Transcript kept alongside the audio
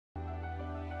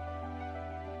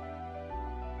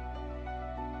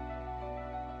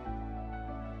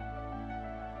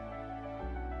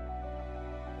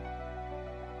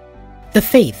The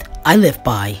Faith I Live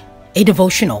By, a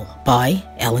devotional by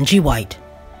Ellen G. White.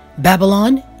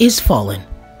 Babylon is fallen.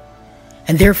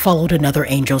 And there followed another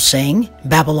angel saying,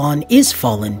 Babylon is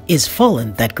fallen,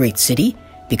 that great city,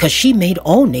 because she made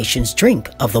all nations drink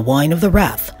of the wine of the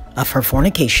wrath of her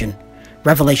fornication.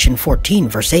 Revelation 14,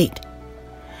 verse 8.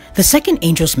 The second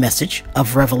angel's message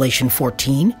of Revelation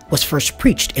 14 was first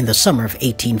preached in the summer of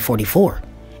 1844,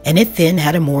 and it then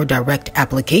had a more direct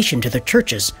application to the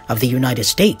churches of the United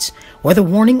States, where the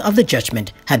warning of the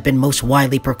judgment had been most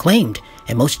widely proclaimed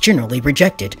and most generally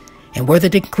rejected, and where the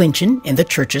declension in the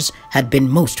churches had been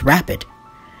most rapid.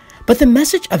 But the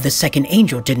message of the second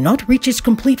angel did not reach its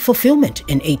complete fulfillment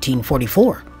in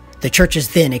 1844. The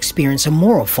churches then experienced a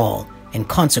moral fall in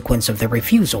consequence of the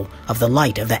refusal of the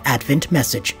light of the Advent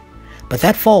message. But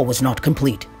that fall was not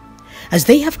complete. As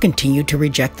they have continued to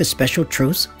reject the special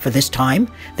truths for this time,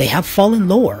 they have fallen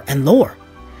lower and lower.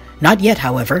 Not yet,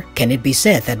 however, can it be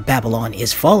said that Babylon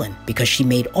is fallen, because she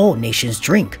made all nations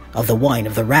drink of the wine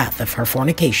of the wrath of her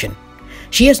fornication.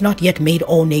 She has not yet made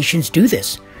all nations do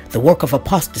this. The work of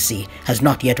apostasy has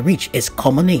not yet reached its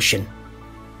culmination.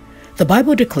 The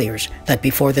Bible declares that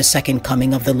before the second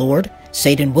coming of the Lord,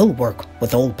 Satan will work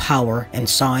with all power and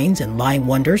signs and lying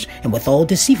wonders and with all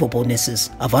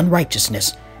deceivablenesses of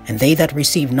unrighteousness, and they that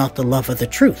receive not the love of the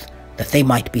truth, that they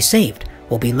might be saved,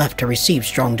 will be left to receive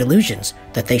strong delusions,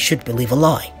 that they should believe a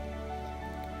lie.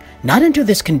 Not until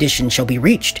this condition shall be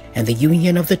reached, and the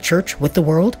union of the church with the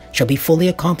world shall be fully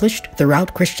accomplished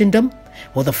throughout Christendom,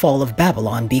 will the fall of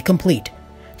Babylon be complete.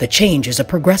 The change is a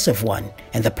progressive one,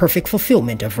 and the perfect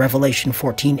fulfillment of Revelation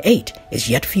 14:8 is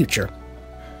yet future.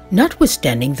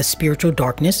 Notwithstanding the spiritual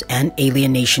darkness and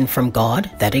alienation from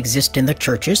God that exist in the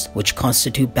churches which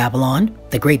constitute Babylon,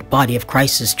 the great body of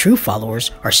Christ's true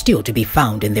followers are still to be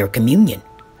found in their communion.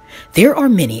 There are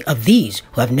many of these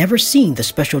who have never seen the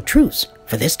special truths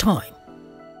for this time.